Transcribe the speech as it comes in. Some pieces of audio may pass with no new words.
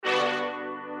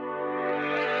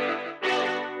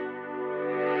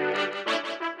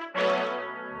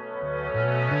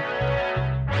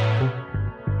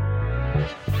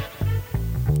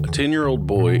10-year-old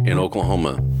boy in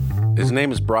Oklahoma. His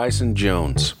name is Bryson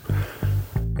Jones,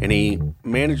 and he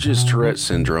manages Tourette's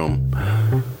syndrome,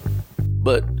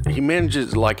 but he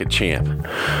manages like a champ.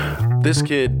 This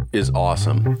kid is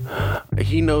awesome.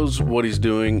 He knows what he's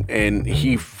doing, and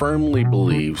he firmly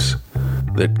believes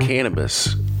that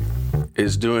cannabis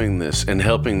is doing this and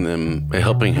helping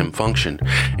him function.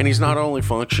 And he's not only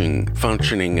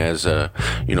functioning as a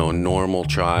normal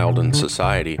child in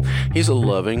society. He's a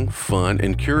loving, fun,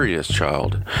 and curious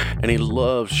child, and he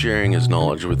loves sharing his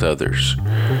knowledge with others.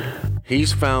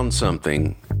 He's found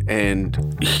something,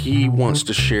 and he wants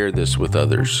to share this with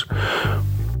others.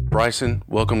 Bryson,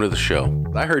 welcome to the show.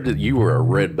 I heard that you were a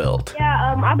red belt.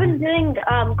 Yeah, I've been doing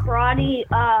karate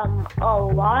a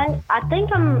lot. I think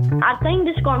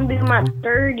this is going to be my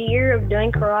third year of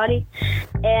doing karate,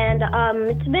 and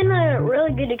it's been a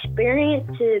really good experience.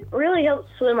 It really helps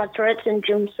with my Tourette's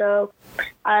syndrome, so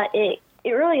it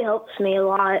really helps me a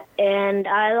lot, and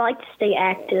I like to stay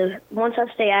active. Once I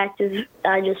stay active,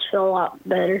 I just feel a lot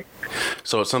better.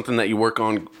 So it's something that you work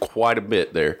on quite a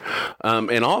bit there,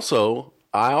 and also.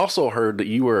 I also heard that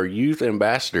you were a youth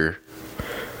ambassador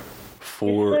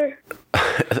for... Yes,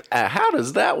 sir. How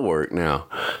does that work now?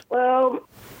 Well,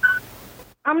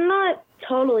 I'm not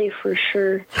totally for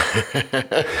sure.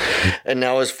 And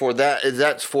now that's for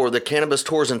the cannabis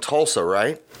tours in Tulsa,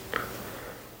 right?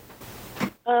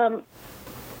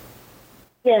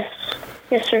 Yes.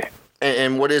 Yes, sir.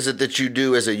 And what is it that you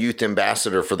do as a youth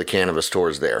ambassador for the cannabis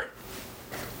tours there?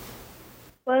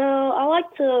 Well, I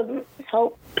like to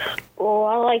help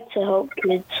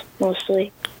kids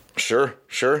mostly. Sure.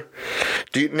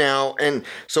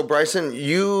 So Bryson,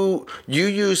 you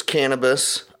use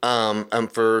cannabis.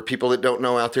 For people that don't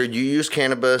know out there, you use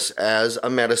cannabis as a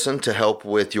medicine to help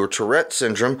with your Tourette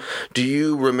syndrome. Do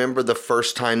you remember the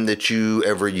first time that you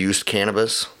ever used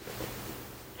cannabis?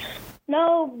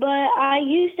 No, but I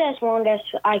used as long as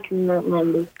I can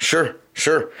remember. Sure.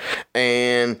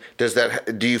 And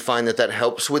do you find that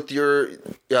helps with your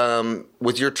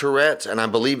Tourette's? And I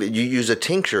believe you use a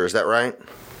tincture. Is that right?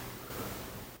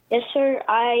 Yes, sir.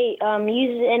 I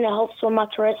use it, and it helps with my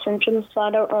Tourette syndrome, so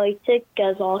I don't really tic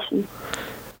as often.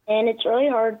 And it's really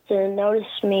hard to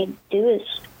notice me do this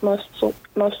most of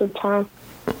the time.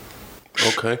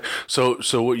 Okay. So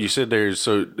what you said there is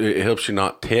so it helps you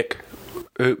not tick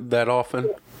that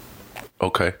often?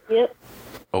 Okay. Yep.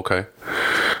 Okay.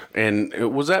 And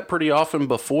was that pretty often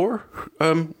before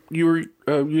you were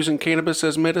using cannabis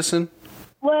as medicine?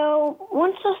 Well,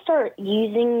 once I started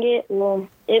using it,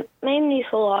 it made me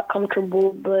feel a lot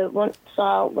comfortable, but once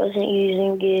I wasn't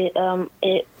using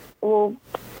it, what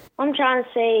I'm trying to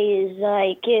say is,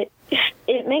 like,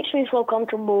 it makes me feel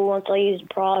comfortable once I use the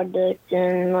product,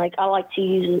 and, like, I like to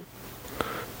use it.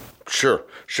 Sure.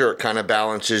 It kind of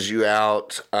balances you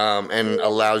out and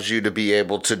allows you to be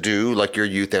able to do like your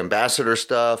youth ambassador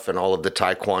stuff and all of the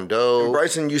Taekwondo. And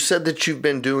Bryson, you said that you've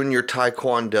been doing your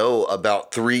Taekwondo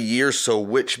about 3 years. So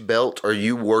which belt are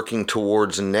you working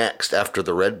towards next after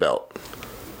the red belt?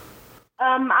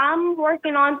 I'm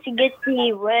working on to get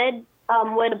the red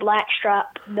with a black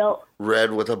stripe belt.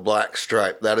 Red with a black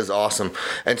stripe. That is awesome.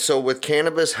 And so with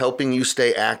cannabis helping you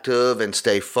stay active and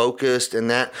stay focused and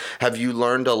that, have you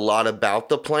learned a lot about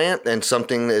the plant and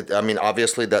something that,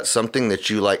 obviously that's something that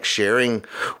you like sharing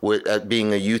with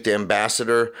being a youth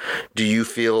ambassador. Do you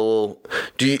feel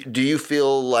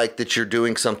like that you're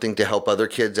doing something to help other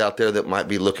kids out there that might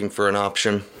be looking for an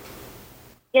option?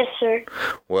 Yes, sir.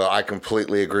 Well, I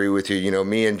completely agree with you. You know,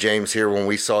 me and James here, when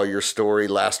we saw your story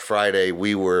last Friday,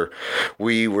 we were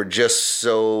just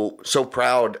so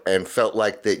proud and felt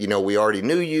like that, we already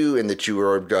knew you and that you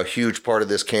were a huge part of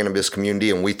this cannabis community,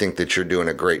 and we think that you're doing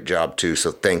a great job too.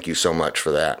 So thank you so much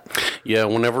for that. Yeah,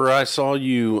 whenever I saw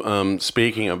you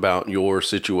speaking about your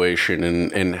situation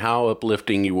and how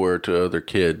uplifting you were to other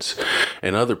kids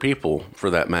and other people for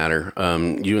that matter,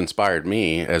 you inspired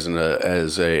me as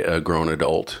a grown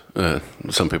adult.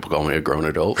 Some people call me a grown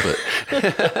adult,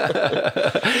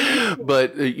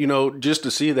 but just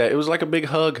to see that, it was like a big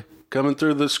hug coming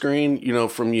through the screen,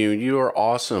 from you. You are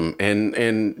awesome. And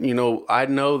I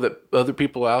know that other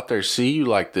people out there see you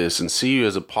like this and see you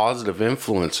as a positive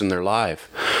influence in their life.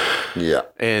 Yeah.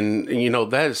 And,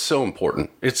 that is so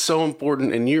important. It's so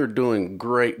important. And you're doing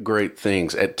great, great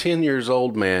things at 10 years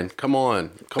old, man. Come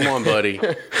on, buddy.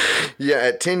 Yeah.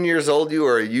 At 10 years old, you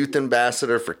are a youth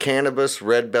ambassador for cannabis,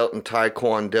 red belt in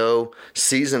Taekwondo,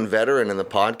 seasoned veteran in the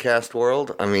podcast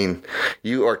world.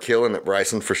 You are killing it,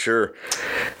 Bryson, for sure.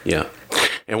 Yeah.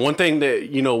 And one thing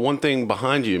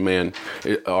behind you, man,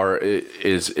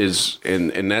 is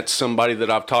that's somebody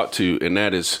that I've talked to, and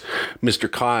that is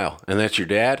Mr. Kyle, and that's your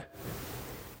dad.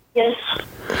 Yes.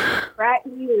 Right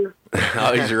here.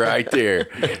 Oh, he's right there.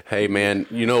 Hey, man,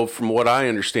 you know, from what I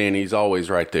understand, he's always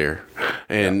right there.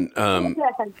 And,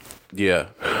 yeah.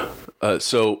 You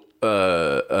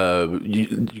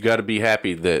got to be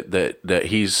happy that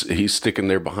he's sticking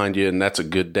there behind you, and that's a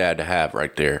good dad to have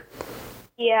right there.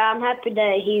 Yeah, I'm happy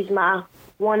that he's my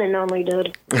one and only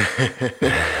dad.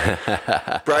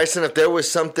 Bryson, if there was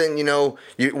something,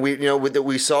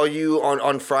 we saw you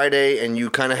on Friday, and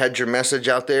you kind of had your message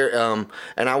out there,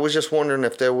 and I was just wondering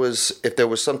if there was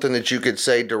something that you could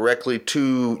say directly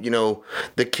to,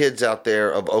 the kids out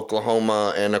there of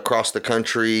Oklahoma and across the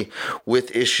country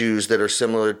with issues that are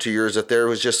similar to yours, if there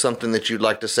was just something that you'd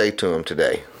like to say to them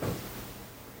today.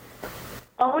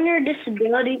 Own your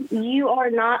disability. You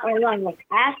are not alone.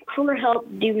 Ask for help.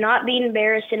 Do not be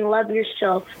embarrassed, and love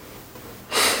yourself.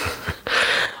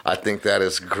 I think that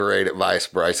is great advice,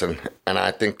 Bryson. And I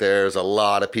think there's a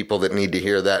lot of people that need to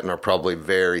hear that and are probably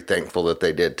very thankful that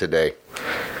they did today.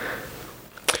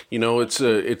 You know, it's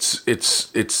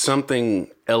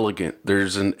something elegant.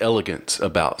 There's an elegance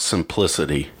about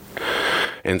simplicity.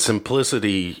 And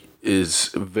simplicity is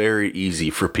very easy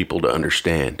for people to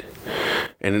understand.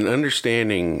 And an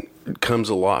understanding comes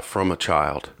a lot from a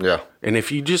child. Yeah. And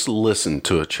if you just listen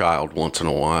to a child once in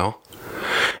a while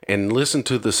and listen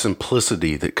to the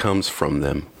simplicity that comes from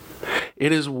them,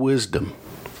 it is wisdom.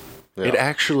 Yeah. It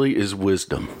actually is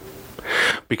wisdom.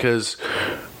 Because,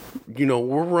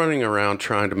 we're running around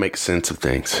trying to make sense of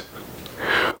things.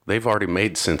 They've already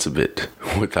made sense of it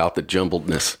without the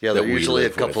jumbledness. Yeah, they're usually a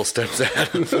couple steps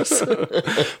ahead of us.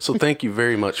 So thank you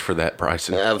very much for that,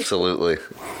 Bryson. Absolutely.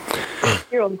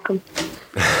 You're welcome.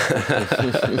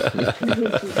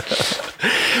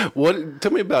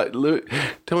 Tell me about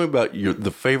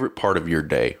the favorite part of your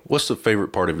day. What's the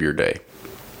favorite part of your day?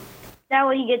 That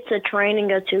way you get to train and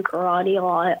go to karate a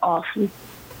lot often.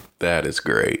 That is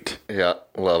great. Yeah,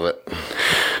 love it.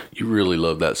 You really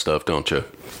love that stuff, don't you?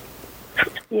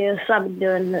 Yes, I've been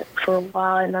doing it for a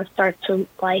while, and I start to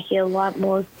like it a lot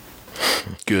more.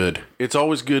 Good. It's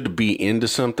always good to be into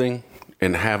something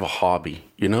and have a hobby,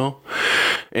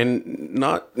 And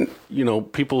not,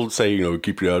 people say,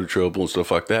 keep you out of trouble and stuff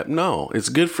like that. No, it's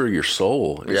good for your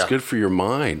soul. It's good for your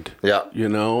mind. Yeah.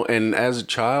 And as a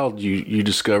child, you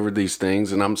discovered these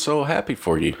things, and I'm so happy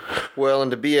for you. Well,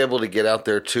 and to be able to get out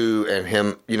there too, and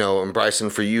him, and Bryson,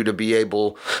 for you to be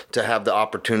able to have the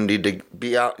opportunity to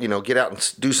be out, get out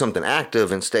and do something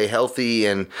active and stay healthy,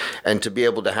 and to be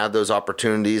able to have those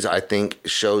opportunities, I think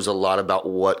shows a lot about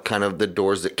what kind of the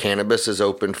doors that cannabis has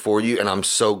opened for you. And I'm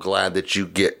so glad that you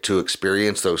get to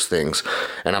experience those things.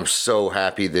 And I'm so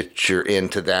happy that you're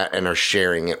into that and are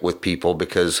sharing it with people,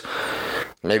 because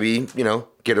maybe,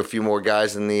 get a few more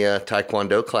guys in the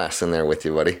Taekwondo class in there with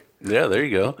you, buddy. Yeah, there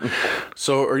you go.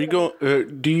 So are you going,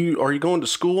 are you going to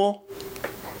school?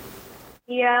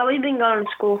 Yeah, we've been going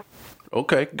to school.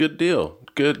 Okay, good deal.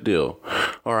 Good deal.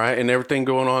 All right. And everything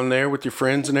going on there with your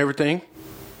friends and everything?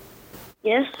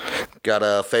 Yes. Got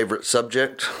a favorite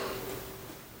subject?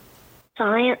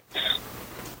 Science.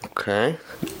 Okay.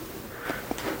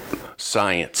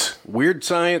 Science. Weird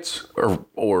science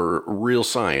or real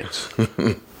science?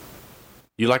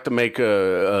 You like to make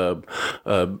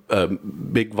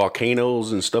big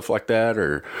volcanoes and stuff like that,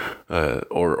 or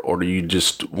do you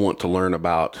just want to learn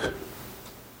about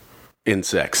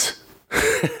insects?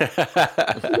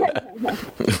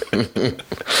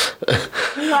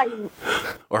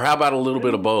 Or how about a little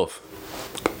bit of both?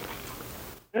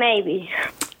 Maybe.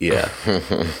 Yeah.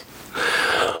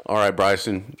 All right,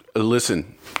 Bryson.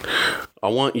 Listen, I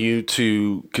want you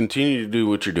to continue to do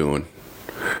what you're doing,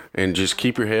 and just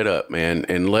keep your head up, man,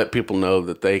 and let people know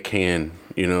that they can,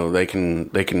 they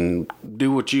can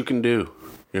do what you can do,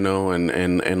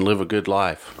 and live a good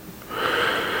life.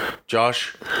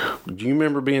 Josh, do you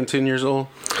remember being 10 years old?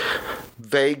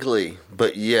 Vaguely,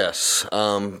 but yes.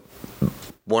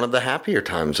 One of the happier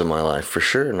times in my life, for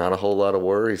sure. Not a whole lot of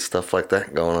worries, stuff like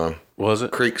that going on. Was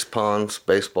it? Creeks, ponds,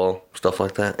 baseball, stuff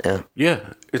like that, yeah.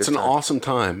 Yeah, it's an awesome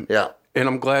time. Yeah. And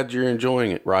I'm glad you're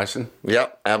enjoying it, Bryson.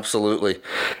 Yep, absolutely.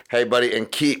 Hey, buddy, and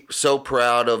keep so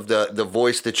proud of the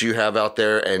voice that you have out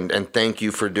there, and thank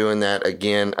you for doing that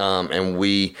again. And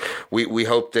we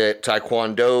hope that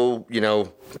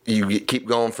Taekwondo, you keep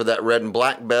going for that red and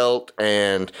black belt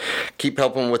and keep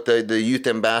helping with the youth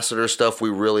ambassador stuff. We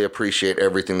really appreciate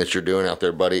everything that you're doing out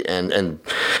there, buddy. And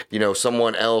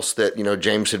someone else that,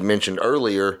 James had mentioned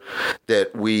earlier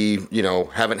that we,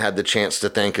 haven't had the chance to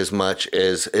thank as much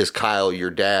is Kyle, your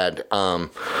dad,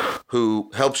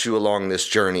 who helps you along this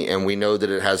journey. And we know that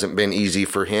it hasn't been easy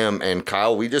for him. And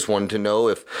Kyle, we just wanted to know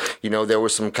if, there were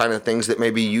some kind of things that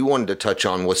maybe you wanted to touch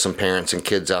on with some parents and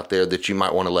kids out there that you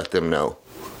might want to let them know.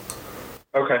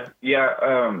 Okay.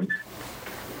 Yeah.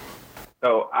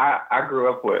 So I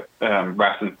grew up with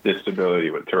Bryson's disability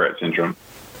with Tourette syndrome.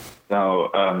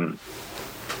 So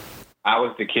I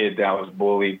was the kid that was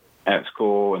bullied at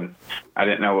school, and I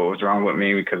didn't know what was wrong with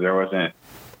me because there wasn't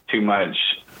too much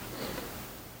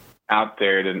out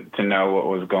there to know what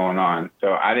was going on.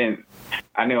 So I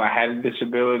knew I had a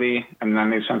disability, and I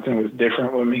knew something was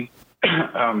different with me,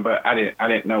 but I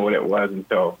didn't know what it was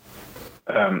until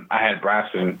I had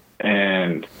Bryson.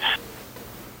 And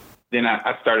then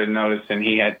I started noticing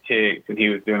he had tics, and he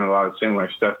was doing a lot of similar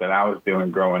stuff that I was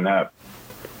doing growing up.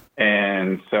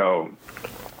 And so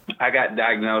I got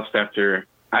diagnosed after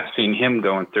I seen him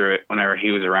going through it whenever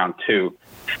he was around 2.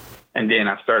 And then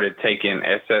I started taking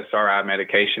SSRI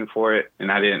medication for it,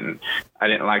 and I didn't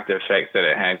like the effects that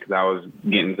it had because I was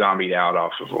getting zombied out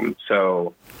off of them.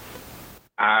 So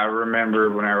I remember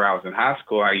whenever I was in high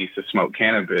school, I used to smoke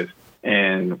cannabis.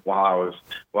 And while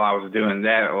I was doing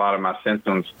that, a lot of my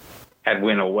symptoms had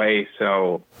went away.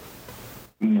 So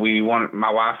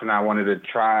my wife and I wanted to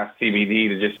try CBD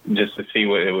to just to see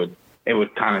what it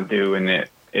would kind of do, and it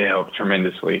helped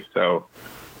tremendously. So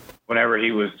whenever he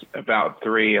was about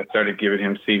 3, I started giving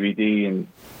him CBD, and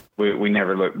we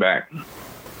never looked back.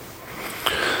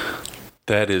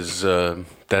 That is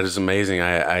amazing.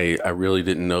 I really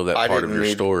didn't know that part of your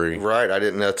story. Right. I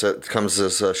didn't know that comes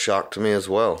as a shock to me as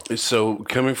well. So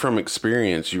coming from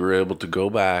experience, you were able to go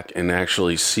back and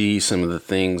actually see some of the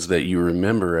things that you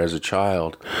remember as a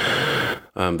child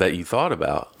that you thought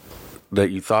about,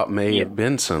 that you thought may have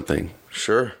been something.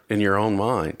 Sure. In your own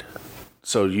mind.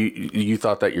 So you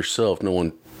thought that yourself.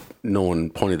 No one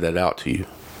pointed that out to you.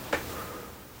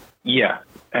 Yeah.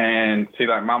 And see,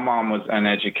 like, my mom was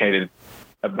uneducated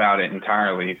about it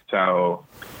entirely, so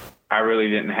I really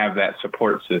didn't have that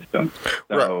support system.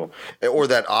 So, right. Or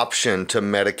that option to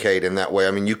medicate in that way.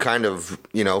 I mean, you kind of,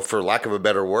 for lack of a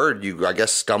better word, you, I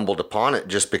guess, stumbled upon it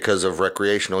just because of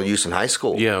recreational use in high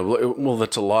school. Yeah, well,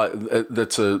 that's a lot.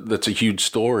 That's a huge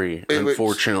story,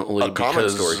 unfortunately,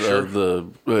 because story, sure. of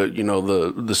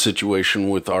the situation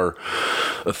with our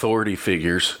authority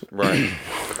figures. Right.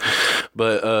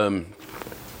 But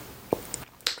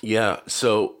yeah,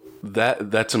 so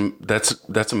that's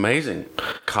amazing,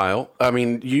 Kyle. I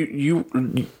mean,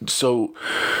 you so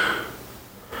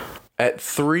at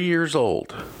 3 years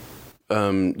old,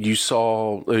 you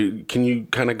saw. Can you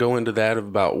kind of go into that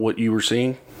about what you were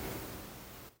seeing?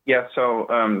 Yeah.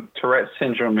 So Tourette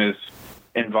syndrome is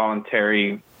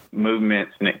involuntary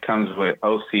movements, and it comes with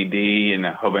OCD and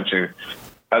a whole bunch of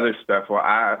other stuff. Well,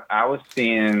 I was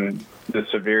seeing the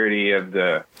severity of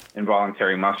the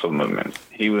involuntary muscle movements.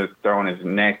 He was throwing his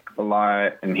neck a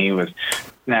lot, and he was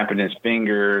snapping his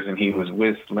fingers, and he was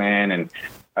whistling, and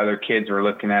other kids were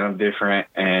looking at him different,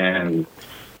 and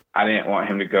I didn't want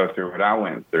him to go through what I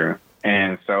went through.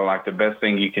 And so, like, the best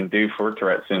thing you can do for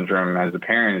Tourette syndrome as a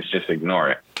parent is just ignore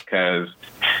it, because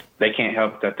they can't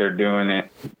help that they're doing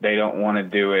it. They don't want to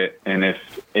do it, and if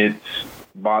it's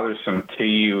bothersome to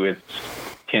you, it's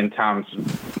 10 times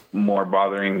more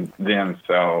bothering them.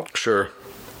 So sure.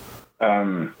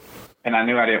 And I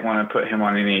knew I didn't want to put him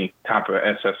on any type of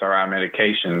SSRI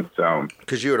medication. So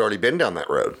because you had already been down that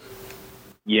road.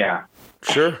 Yeah.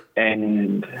 Sure.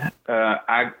 And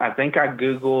I think I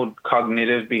Googled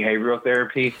cognitive behavioral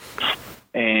therapy,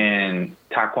 and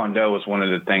Taekwondo was one of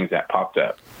the things that popped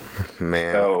up.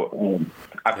 Man. So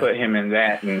I put him in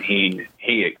that, and he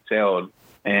excelled,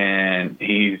 and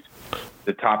he's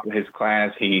the top of his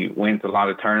class. He wins a lot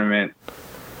of tournaments.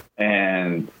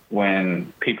 And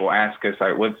when people ask us,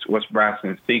 like, what's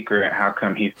Bryson's secret? How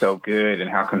come he's so good,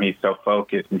 and how come he's so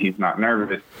focused and he's not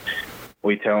nervous?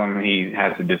 We tell him he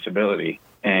has a disability,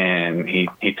 and he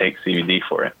takes CBD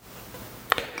for it.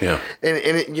 Yeah. And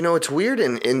it, it's weird,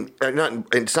 and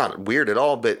it's not weird at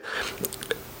all, but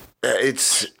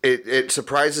it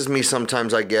surprises me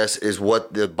sometimes, I guess, is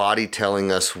what the body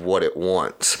telling us what it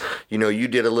wants. You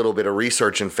did a little bit of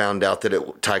research and found out that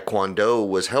Taekwondo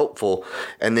was helpful,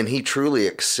 and then he truly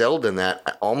excelled in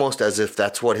that, almost as if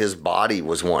that's what his body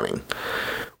was wanting.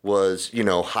 was,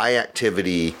 high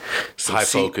activity, high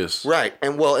focus. Right.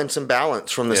 And some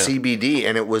balance from the CBD.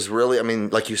 And it was really,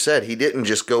 like you said, he didn't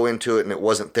just go into it and it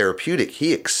wasn't therapeutic.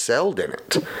 He excelled in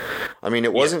it.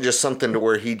 It wasn't just something to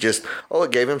where he just,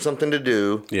 it gave him something to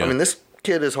do. Yeah. This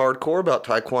kid is hardcore about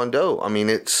Taekwondo.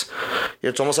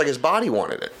 It's almost like his body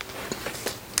wanted it.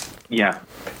 Yeah.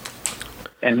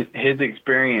 And his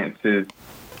experience is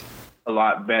a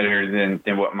lot better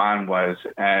than what mine was,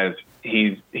 as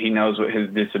he knows what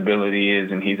his disability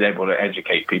is and he's able to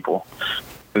educate people.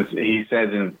 He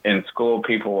says in school,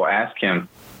 people will ask him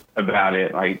about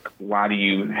it, like, why do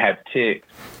you have tics?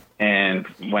 And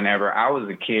whenever I was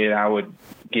a kid, I would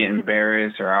get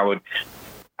embarrassed, or I would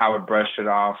brush it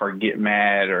off or get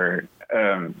mad, or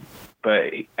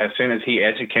but as soon as he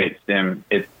educates them,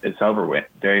 it's over with.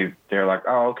 They're like,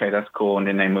 oh, okay, that's cool, and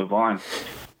then they move on.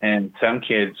 And some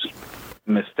kids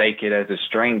mistake it as a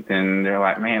strength, and they're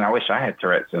like, man, I wish I had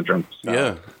Tourette syndrome. So.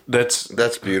 Yeah, that's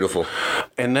beautiful.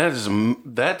 And that's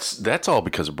all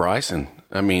because of Bryson.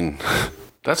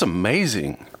 That's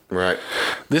amazing. Right.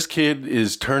 This kid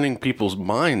is turning people's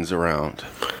minds around.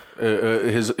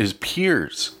 His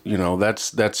peers,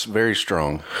 that's very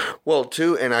strong. Well,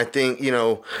 too, and I think,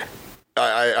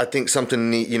 I think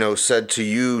something, said to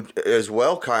you as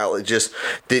well, Kyle, it just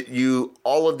that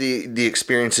all of the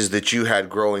experiences that you had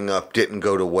growing up didn't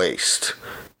go to waste.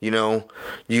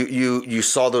 You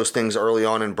saw those things early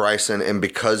on in Bryson, and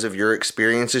because of your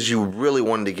experiences, you really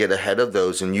wanted to get ahead of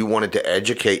those, and you wanted to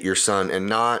educate your son and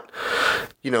not,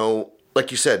 like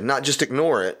you said, not just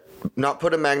ignore it, not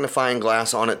put a magnifying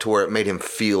glass on it to where it made him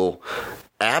feel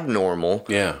abnormal.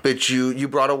 Yeah. But you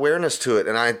brought awareness to it,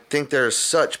 and I think there's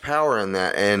such power in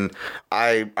that, and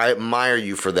I admire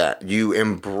you for that. You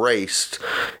embraced,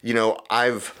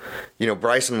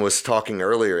 Bryson was talking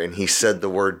earlier, and he said the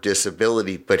word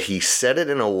disability, but he said it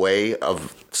in a way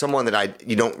of someone that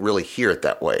you don't really hear it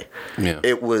that way. Yeah.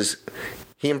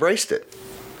 He embraced it.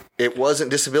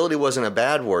 Disability wasn't a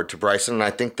bad word to Bryson, and I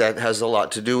think that has a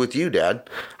lot to do with you, Dad.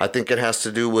 I think it has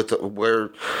to do with where,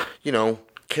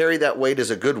 carry that weight as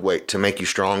a good weight to make you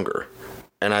stronger.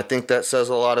 And I think that says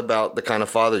a lot about the kind of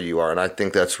father you are, and I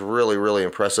think that's really, really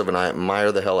impressive, and I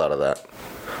admire the hell out of that.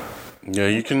 Yeah,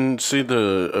 you can see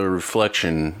the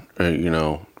reflection,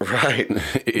 right,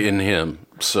 in him.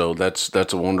 So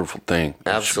that's a wonderful thing.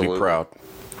 Absolutely. You should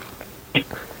be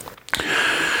proud.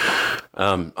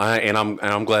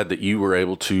 I'm glad that you were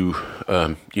able to,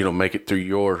 make it through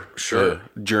your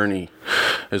journey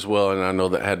as well. And I know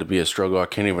that had to be a struggle. I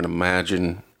can't even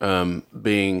imagine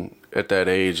being at that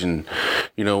age. And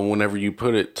whenever you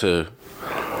put it to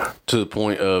the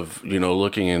point of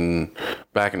looking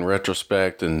back in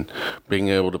retrospect and being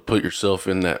able to put yourself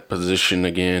in that position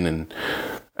again and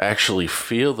actually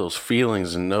feel those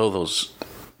feelings and know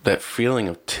that feeling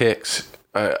of tics.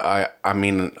 I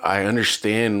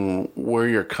understand where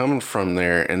you're coming from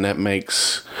there, and that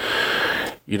makes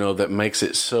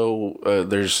it so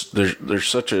there's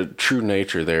such a true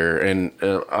nature there, and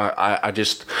I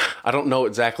don't know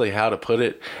exactly how to put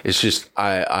it. It's just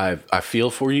I feel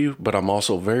for you, but I'm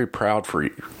also very proud for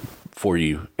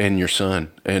you and your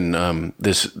son, and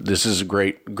this is a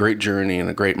great journey and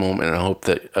a great moment, and I hope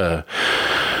that a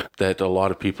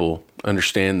lot of people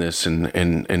understand this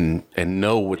and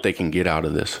know what they can get out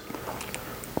of this.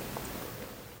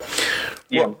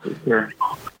 Yeah, sure.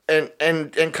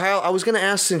 And Kyle, I was going to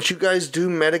ask, since you guys do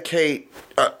medicate,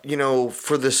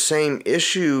 for the same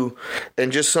issue,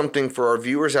 and just something for our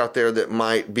viewers out there that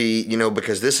might be,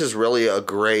 because this is really a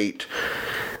great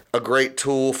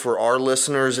tool for our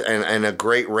listeners and a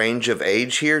great range of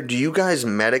age here. Do you guys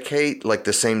medicate like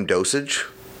the same dosage?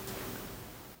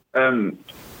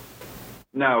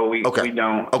 No, we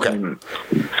don't. Okay.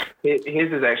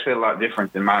 His is actually a lot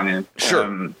different than mine is. Sure.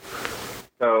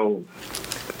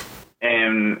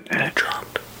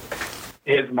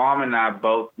 His mom and I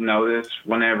both notice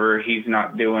whenever he's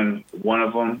not doing one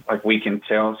of them, like we can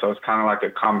tell. So it's kind of like a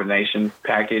combination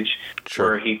package.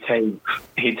 Sure. Where he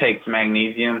takes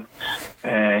magnesium,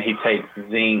 he takes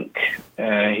zinc,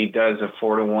 he does a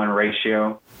 4-to-1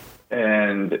 ratio,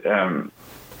 and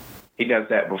he does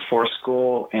that before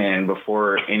school and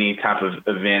before any type of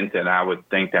event that I would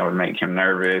think that would make him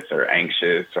nervous or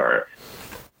anxious or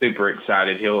super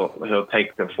excited. He'll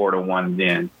take the 4-to-1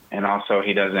 then. And also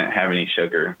he doesn't have any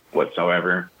sugar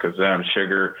whatsoever, because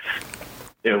sugar,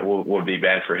 it will be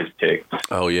bad for his tics.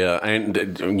 Oh yeah. And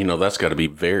that's got to be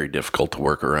very difficult to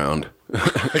work around.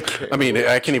 I mean,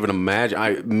 I can't even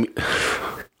imagine.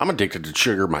 I'm addicted to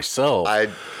sugar myself.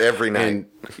 Every night. And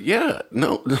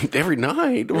every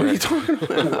night. What are you talking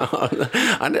about?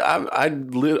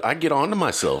 I get on to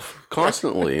myself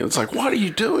constantly. It's like, what are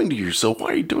you doing to yourself? Why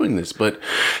are you doing this? But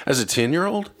as a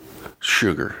 10-year-old,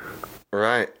 sugar.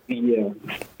 Right. Yeah.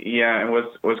 And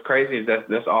what's crazy is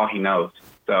that's all he knows.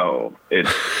 So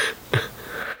it's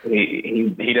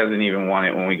he doesn't even want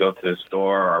it when we go to the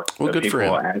store or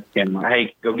people ask him,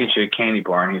 "Hey, go get you a candy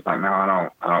bar," and he's like, "No, I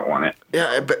don't want it."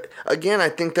 Yeah, but again, I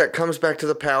think that comes back to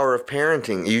the power of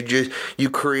parenting. You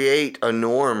create a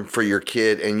norm for your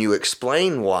kid and you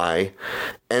explain why.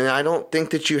 And I don't think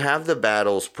that you have the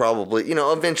battles probably,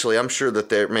 eventually I'm sure that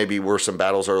there maybe were some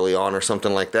battles early on or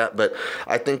something like that. But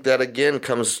I think that again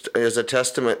comes as a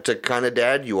testament to kind of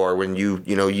dad you are when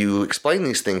you explain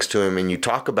these things to him and you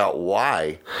talk about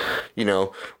why.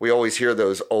 We always hear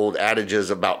those old adages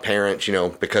about parents,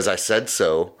 because I said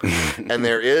so. And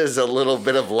there is a little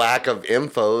bit of lack of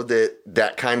info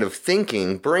that kind of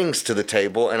thinking brings to the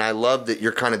table. And I love that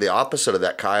you're kind of the opposite of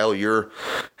that, Kyle. You're,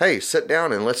 hey, sit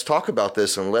down and let's talk about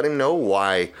this and let him know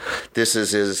why this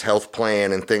is his health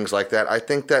plan and things like that. I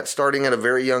think that starting at a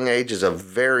very young age is a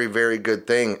very, very good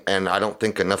thing. And I don't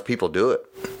think enough people do it.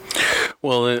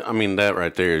 Well, I mean, that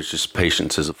right there is just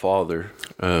patience as a father.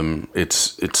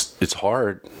 It's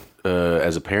hard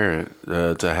as a parent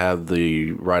to have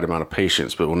the right amount of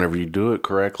patience, but whenever you do it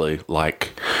correctly,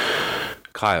 like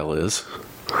Kyle is,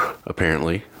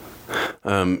 apparently,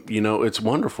 it's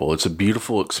wonderful. It's a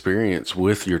beautiful experience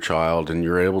with your child, and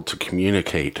you're able to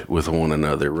communicate with one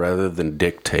another rather than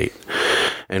dictate.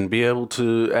 And be able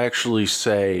to actually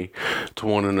say to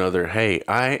one another, hey,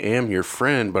 I am your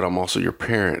friend, but I'm also your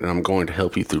parent, and I'm going to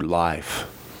help you through life.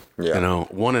 Yeah.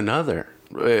 One another,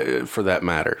 for that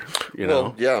matter.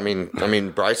 Well, yeah, I mean,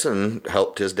 Bryson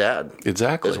helped his dad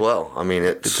exactly as well. I mean,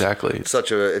 it's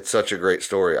such a great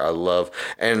story. I love,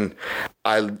 and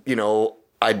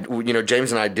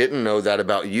James and I didn't know that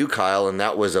about you, Kyle, and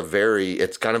that was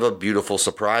it's kind of a beautiful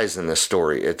surprise in this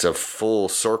story. It's a full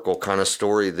circle kind of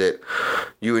story that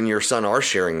you and your son are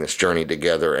sharing this journey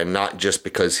together, and not just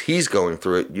because he's going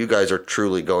through it. You guys are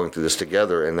truly going through this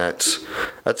together, and that's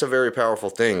a very powerful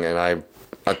thing, and I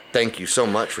thank you so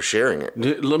much for sharing it.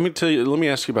 Let me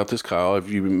ask you about this, Kyle.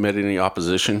 Have you met any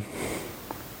opposition?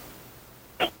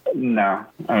 No.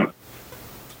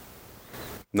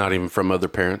 Not even from other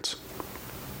parents?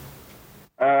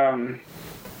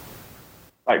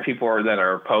 Like people that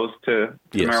are opposed to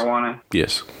marijuana?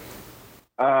 Yes.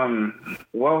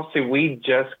 Well, see, we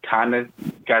just kind of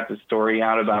got the story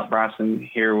out about Bryson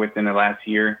here within the last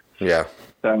year. Yeah.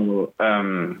 So,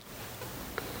 I'm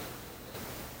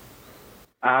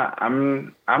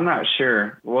not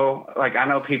sure. Well, like I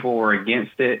know people were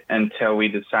against it until we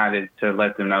decided to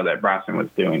let them know that Bryson was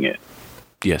doing it.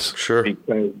 Yes, sure.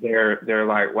 Because they're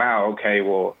like, wow, okay,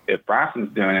 well, if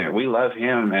Bryson's doing it, we love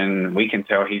him, and we can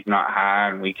tell he's not high,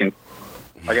 and we can,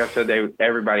 like I said,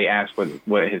 everybody asked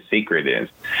what his secret is.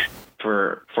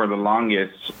 For the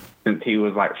longest, since he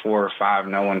was like 4 or 5,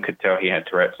 no one could tell he had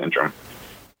Tourette syndrome,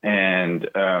 and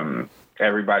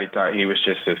everybody thought he was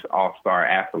just this all-star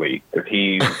athlete. Because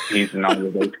he's in all the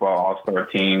baseball all-star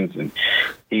teams, and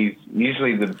he's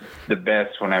usually the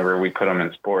best whenever we put him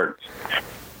in sports.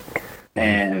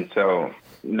 And so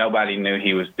nobody knew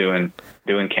he was doing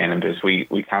cannabis. We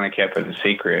kind of kept it a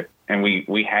secret, and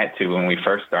we had to when we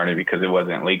first started because it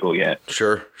wasn't legal yet.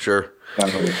 Sure.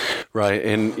 Right,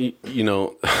 and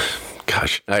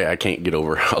gosh, I can't get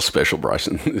over how special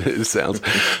Bryson sounds.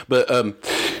 But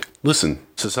listen,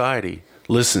 society,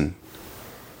 listen.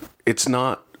 It's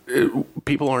not.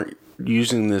 People aren't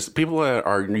using this. People that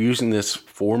are using this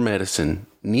for medicine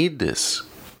need this.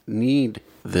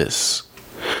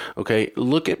 Okay,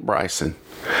 look at Bryson.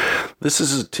 This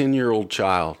is a 10-year-old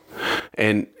child,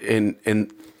 and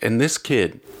this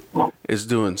kid is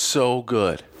doing so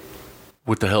good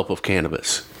with the help of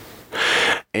cannabis.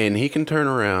 And he can turn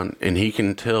around and he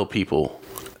can tell people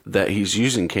that he's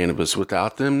using cannabis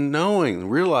without them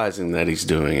realizing that he's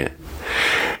doing it.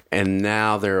 And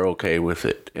now they're okay with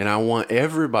it. And I want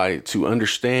everybody to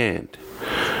understand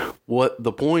what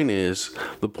the point is.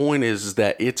 The point is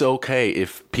that it's okay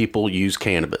if people use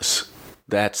cannabis.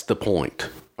 That's the point.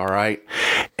 All right.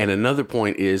 And another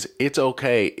point is it's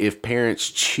okay if parents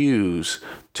choose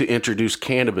to introduce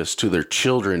cannabis to their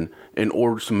children in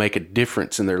order to make a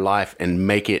difference in their life and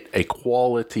make it a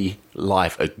quality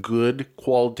life, a good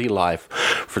quality life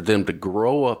for them to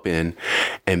grow up in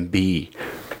and be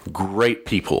great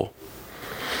people.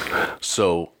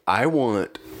 So I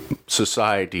want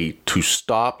society to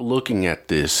stop looking at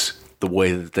this the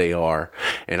way that they are,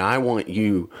 and I want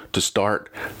you to start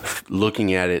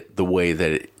looking at it the way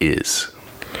that it is.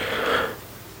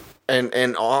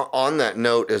 And on that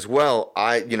note as well,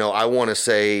 I want to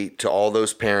say to all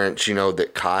those parents,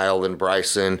 that Kyle and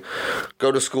Bryson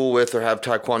go to school with or have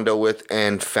taekwondo with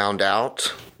and found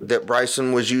out that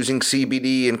Bryson was using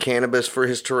CBD and cannabis for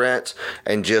his Tourette's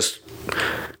and just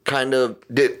kind of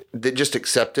just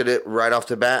accepted it right off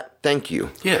the bat. Thank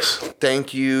you. Yes.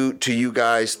 Thank you to you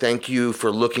guys. Thank you for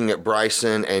looking at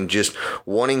Bryson and just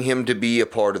wanting him to be a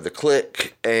part of the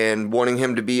clique and wanting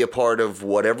him to be a part of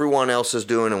what everyone else is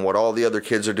doing and what all the other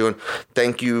kids are doing.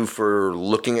 Thank you for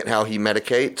looking at how he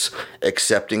medicates,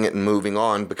 accepting it and moving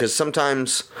on, because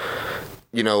sometimes,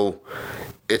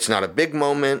 it's not a big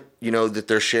moment, that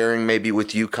they're sharing maybe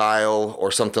with you, Kyle,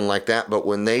 or something like that. But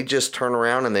when they just turn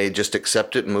around and they just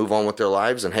accept it and move on with their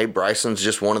lives and, hey, Bryson's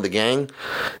just one of the gang,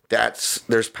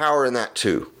 there's power in that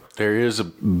too. There is a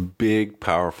big,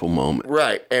 powerful moment.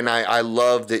 Right. And I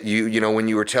love that when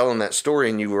you were telling that story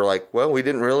and you were like, well, we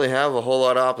didn't really have a whole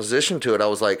lot of opposition to it. I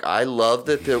was like, I love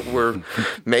that we're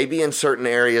maybe in certain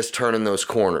areas turning those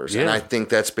corners. Yeah. And I think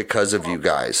that's because of you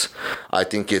guys. I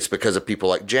think it's because of people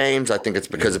like James. I think it's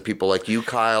because of people like you,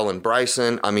 Kyle, and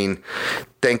Bryson. I mean,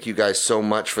 thank you guys so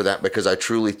much for that, because I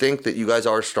truly think that you guys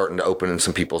are starting to open in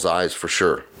some people's eyes for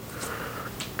sure.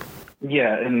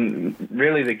 Yeah, and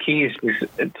really the key is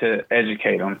to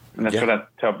educate them. And that's what I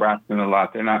tell Bryson a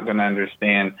lot. They're not going to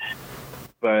understand,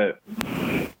 but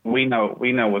we know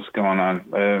what's going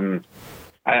on.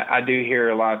 I do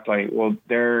hear a lot like, well,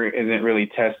 there isn't really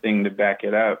testing to back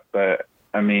it up, but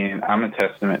I mean, I'm a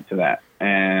testament to that.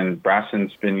 And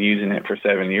Bryson's been using it for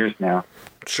 7 years now.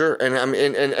 Sure, and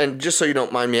and just so you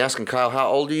don't mind me asking, Kyle, how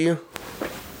old are you?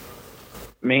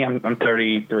 Me, I'm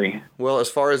 33. Well, as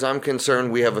far as I'm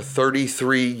concerned, we have a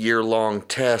 33-year-long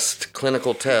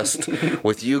clinical test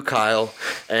with you, Kyle,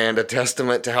 and a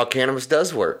testament to how cannabis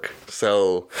does work.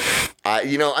 So,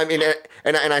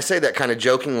 and I say that kind of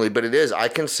jokingly, but it is. I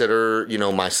consider,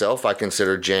 myself, I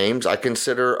consider James, I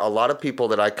consider a lot of people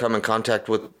that I come in contact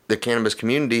with the cannabis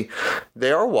community,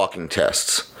 they are walking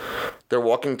tests. They're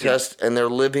walking tests and they're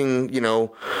living,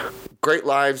 great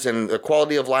lives, and the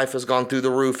quality of life has gone through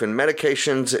the roof, and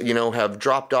medications, have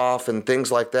dropped off and things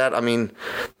like that. I mean,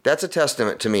 that's a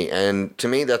testament to me. And to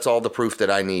me, that's all the proof that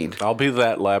I need. I'll be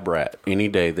that lab rat any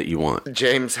day that you want.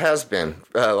 James has been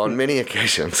on many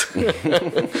occasions.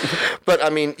 But I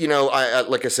mean, I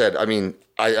like I said, I mean,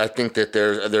 I think that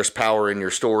there's power in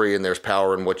your story and there's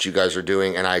power in what you guys are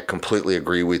doing. And I completely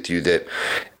agree with you that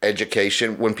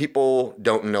education, when people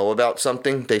don't know about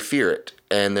something, they fear it.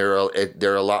 And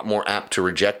they're a lot more apt to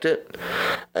reject it.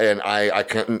 And I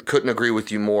couldn't agree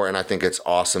with you more. And I think it's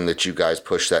awesome that you guys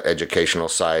push that educational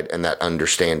side and that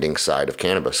understanding side of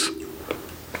cannabis.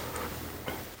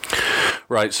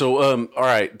 Right. So, all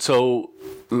right. So,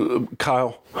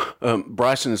 Kyle,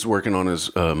 Bryson is working on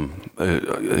his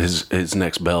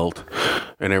next belt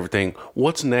and everything.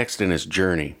 What's next in his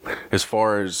journey as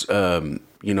far as his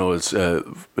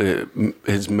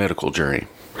medical journey?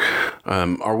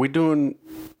 Are we doing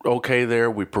okay there?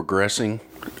 Are we progressing?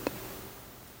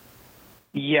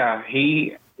 Yeah,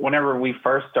 whenever we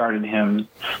first started him,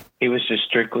 he was just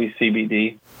strictly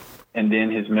CBD, and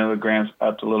then his milligrams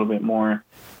upped a little bit more.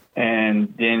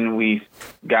 And then we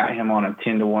got him on a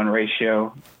 10-to-1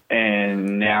 ratio,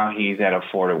 and now he's at a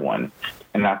 4-to-1.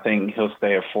 And I think he'll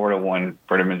stay a 4-to-1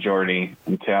 for the majority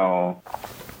until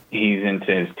he's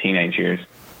into his teenage years.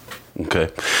 Okay.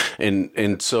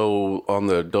 And so on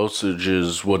the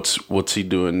dosages, what's he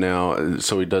doing now?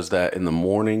 So he does that in the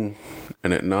morning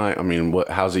and at night? I mean,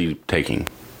 how's he taking?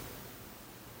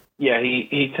 Yeah,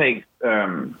 he takes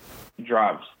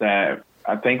drops that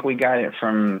I think we got it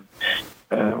from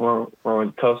we're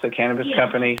with Tulsa Cannabis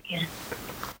Company. Yeah.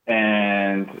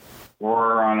 And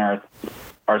we're on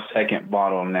our second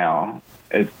bottle now.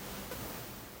 I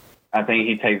think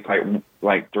he takes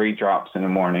like 3 drops in the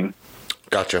morning.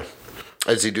 Gotcha.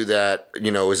 Does he do that?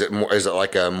 Is it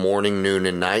like a morning, noon,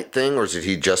 and night thing, or does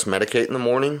he just medicate in the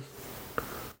morning?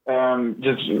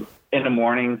 Just in the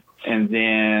morning, and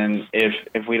then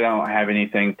if we don't have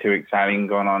anything too exciting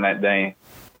going on that day,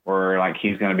 or like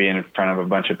he's going to be in front of a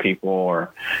bunch of people,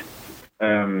 or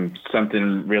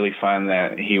something really fun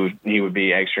that he would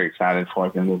be extra excited for,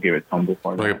 then we'll give it to him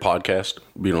before like that. A podcast,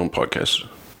 being on podcast.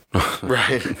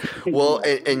 Right. Well,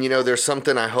 and there's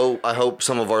something I hope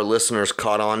some of our listeners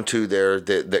caught on to there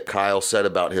that Kyle said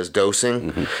about his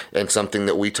dosing, and something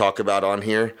that we talk about on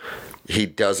here. he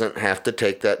doesn't have to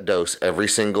take that dose every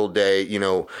single day. You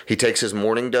know, he takes his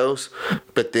morning dose,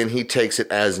 but then he takes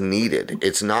it as needed.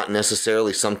 It's not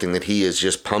necessarily something that he is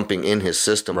just pumping in his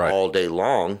system all day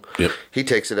long. Yep. He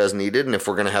takes it as needed, and if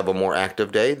we're going to have a more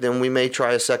active day, then we may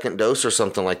try a second dose or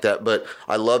something like that. But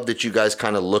I love that you guys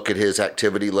kind of look at his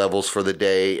activity levels for the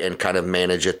day and kind of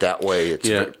manage it that way. It's,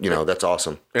 you know, that's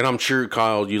awesome. And I'm sure,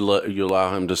 Kyle, you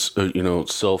allow him to, you know,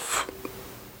 self,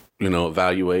 you know,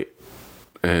 evaluate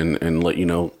and let you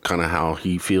know kind of how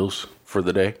he feels for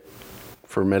the day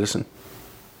for medicine.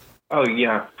 Oh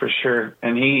yeah, for sure.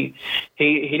 And he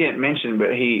didn't mention,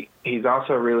 but he's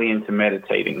also really into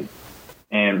meditating,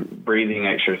 and breathing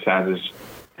exercises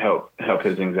help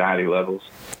his anxiety levels.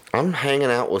 I'm hanging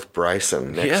out with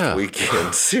Bryson next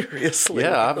weekend. Seriously.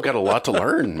 Yeah, I've got a lot to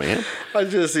learn, man.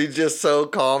 He's just so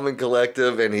calm and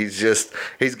collective, and he's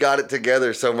got it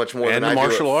together so much more and than I do.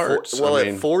 Martial arts.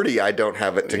 At 40, I don't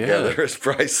have it together as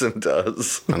Bryson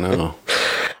does. I know.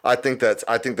 I think that's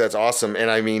awesome.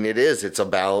 And I mean, it's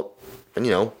about,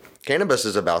 you know, cannabis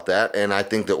is about that, and I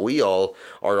think that we all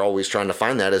are always trying to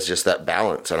find that as just that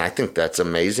balance. And I think that's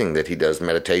amazing that he does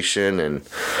meditation and,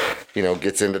 you know,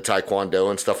 gets into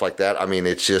Taekwondo and stuff like that. I mean,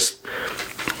 you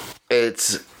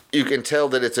can tell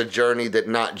that it's a journey that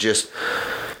not just,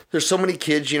 there's so many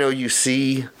kids, you know, you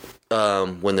see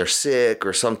when they're sick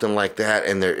or something like that,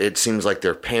 and it seems like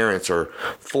their parents are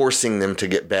forcing them to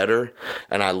get better.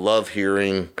 And I love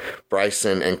hearing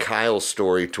Bryson and Kyle's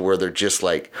story to where they're just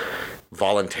like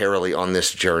voluntarily on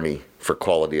this journey for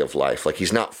quality of life. Like,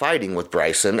 he's not fighting with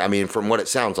Bryson. I mean, from what it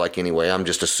sounds like anyway, I'm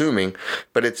just assuming,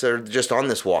 but they're just on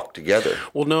this walk together.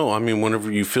 Well, no, I mean, whenever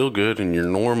you feel good and you're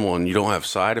normal and you don't have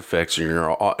side effects and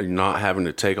you're not having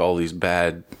to take all these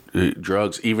bad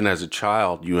drugs, even as a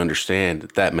child, you understand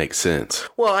that makes sense.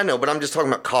 Well, I know, but I'm just talking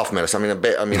about cough medicine.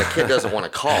 I mean, a kid doesn't want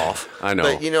to cough. I know.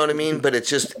 But you know what I mean? But it's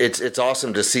just, it's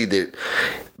awesome to see that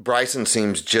Bryson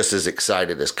seems just as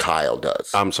excited as Kyle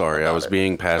does. I'm sorry, I was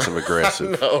being passive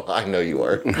aggressive. No, I know you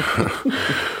are.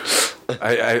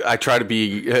 I try to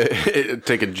be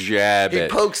take a jab. He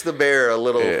pokes the bear a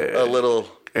little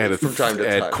from time to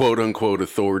time. At quote unquote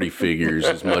authority figures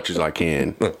as much as I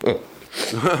can.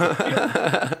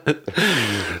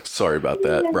 Sorry about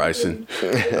that, Bryson.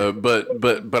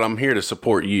 But I'm here to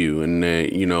support you, and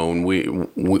you know, and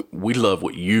we love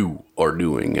what you are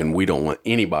doing, and we don't want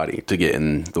anybody to get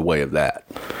in the way of that.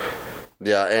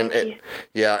 Yeah,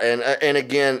 and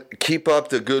again, keep up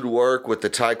the good work with the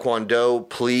Taekwondo.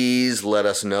 Please let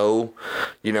us know,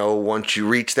 you know, once you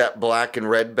reach that black and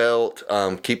red belt.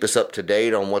 Keep us up to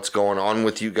date on what's going on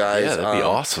with you guys. Yeah, that'd be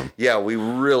awesome. Yeah, we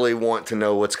really want to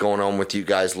know what's going on with you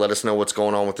guys. Let us know what's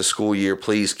going on with the school year.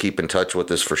 Please keep in touch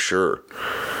with us for sure.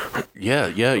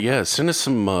 Yeah. Send us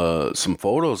some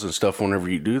photos and stuff whenever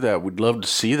you do that. We'd love to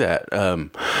see that.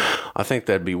 I think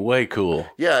that'd be way cool.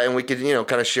 Yeah, and we could, you know,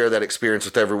 kind of share that experience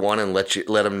with everyone and let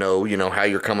them know, you know, how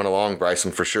you're coming along,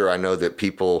 Bryson, for sure. I know that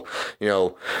people, you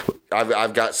know,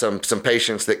 I've got some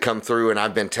patients that come through, and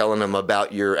I've been telling them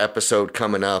about your episode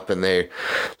coming up, and they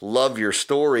love your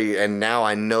story, and now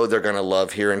I know they're going to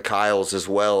love hearing Kyle's as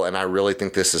well. And I really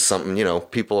think this is something, you know,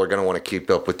 people are going to want to keep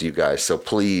up with you guys. So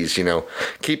please, you know,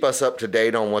 keep us up to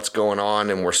date on what's going on,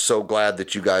 and we're so glad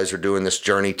that you guys are doing this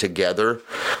journey together.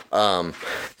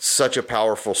 Such a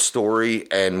powerful story,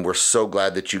 and we're so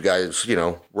glad that you guys, you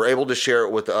know, were able to share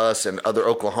it with us and other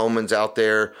Oklahomans out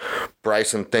there.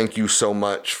 Bryson, thank you so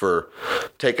much for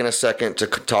taking a second to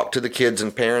talk to the kids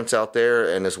and parents out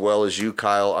there, and as well as you,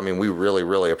 Kyle. I mean, we really,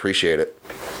 really appreciate it.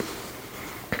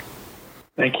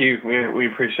 Thank you. We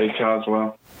appreciate y'all as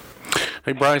well.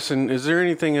 Hey, Bryson, is there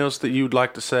anything else that you would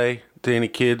like to say to any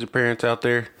kids or parents out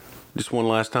there? Just one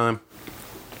last time.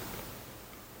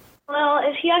 Well,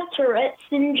 if you have Tourette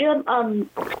syndrome,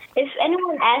 if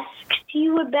anyone asks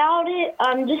you about it,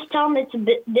 just tell them it's a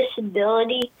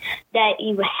disability that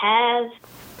you have.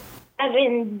 I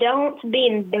mean, don't be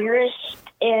embarrassed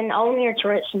and own your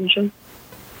Tourette syndrome.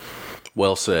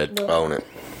 Well said. Own it.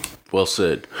 Well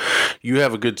said. You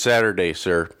have a good Saturday,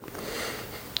 sir.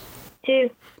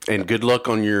 Too. And good luck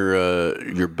on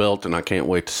your belt, and I can't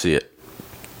wait to see it.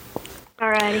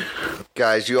 Alrighty.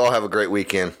 Guys, you all have a great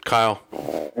weekend. Kyle,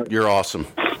 you're awesome.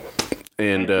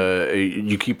 And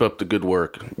you keep up the good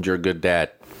work. You're a good dad.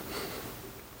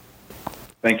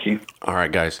 Thank you. All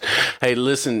right, guys. Hey,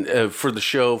 listen, for the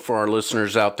show, for our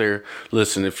listeners out there,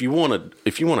 listen, if you want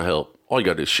to help, all you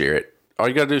got to do is share it. All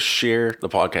you got to do is share the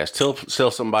podcast.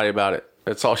 Tell somebody about it.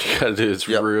 That's all you gotta do. It's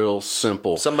real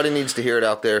simple. Somebody needs to hear it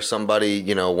out there. Somebody,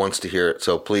 wants to hear it.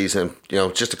 So please, and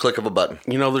just a click of a button.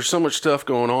 There's so much stuff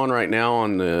going on right now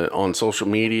on social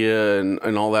media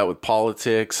and all that with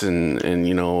politics and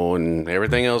and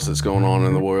everything else that's going on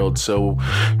in the world. So,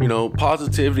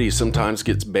 positivity sometimes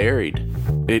gets buried.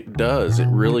 It does. It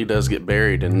really does get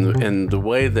buried. And the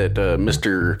way that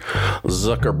Mr.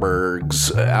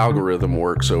 Zuckerberg's algorithm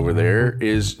works over there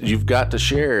is you've got to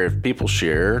share. If people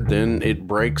share, then it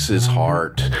breaks his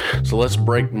heart. So let's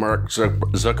break Mark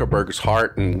Zuckerberg's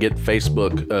heart and get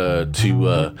Facebook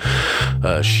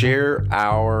to share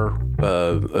our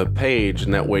page,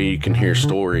 and that way you can hear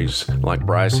stories like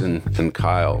Bryson and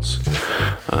Kyle's.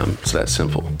 It's that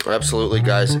simple. Absolutely,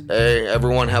 guys. Hey,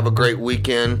 everyone, have a great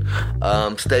weekend.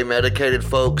 Stay medicated,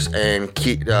 folks, and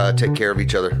take care of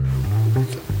each other.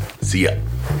 See ya.